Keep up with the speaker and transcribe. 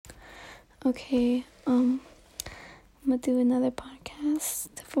Okay, I'm gonna do another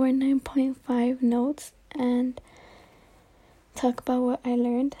podcast for 9.5 notes and talk about what I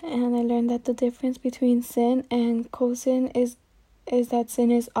learned. And I learned that the difference between sine and cosine is that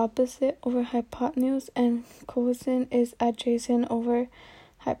sine is opposite over hypotenuse and cosine is adjacent over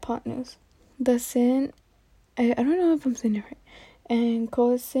hypotenuse. The sine, I don't know if I'm saying it right, and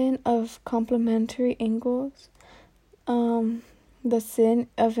cosine of complementary angles, the sine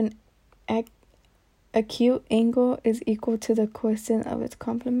of an acute angle is equal to the cosine of its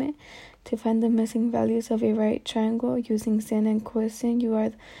complement. To find the missing values of a right triangle using sine and cosine,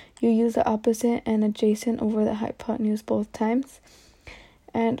 you use the opposite and adjacent over the hypotenuse both times.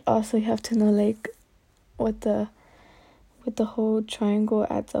 And also you have to know what the whole triangle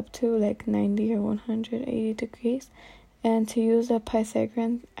adds up to, 90 or 180 degrees. And to use the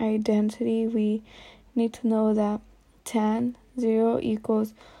Pythagorean identity, we need to know that tan 0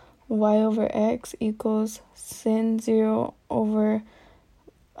 equals y over x equals sin 0 over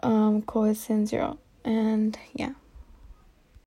cosine 0. And yeah.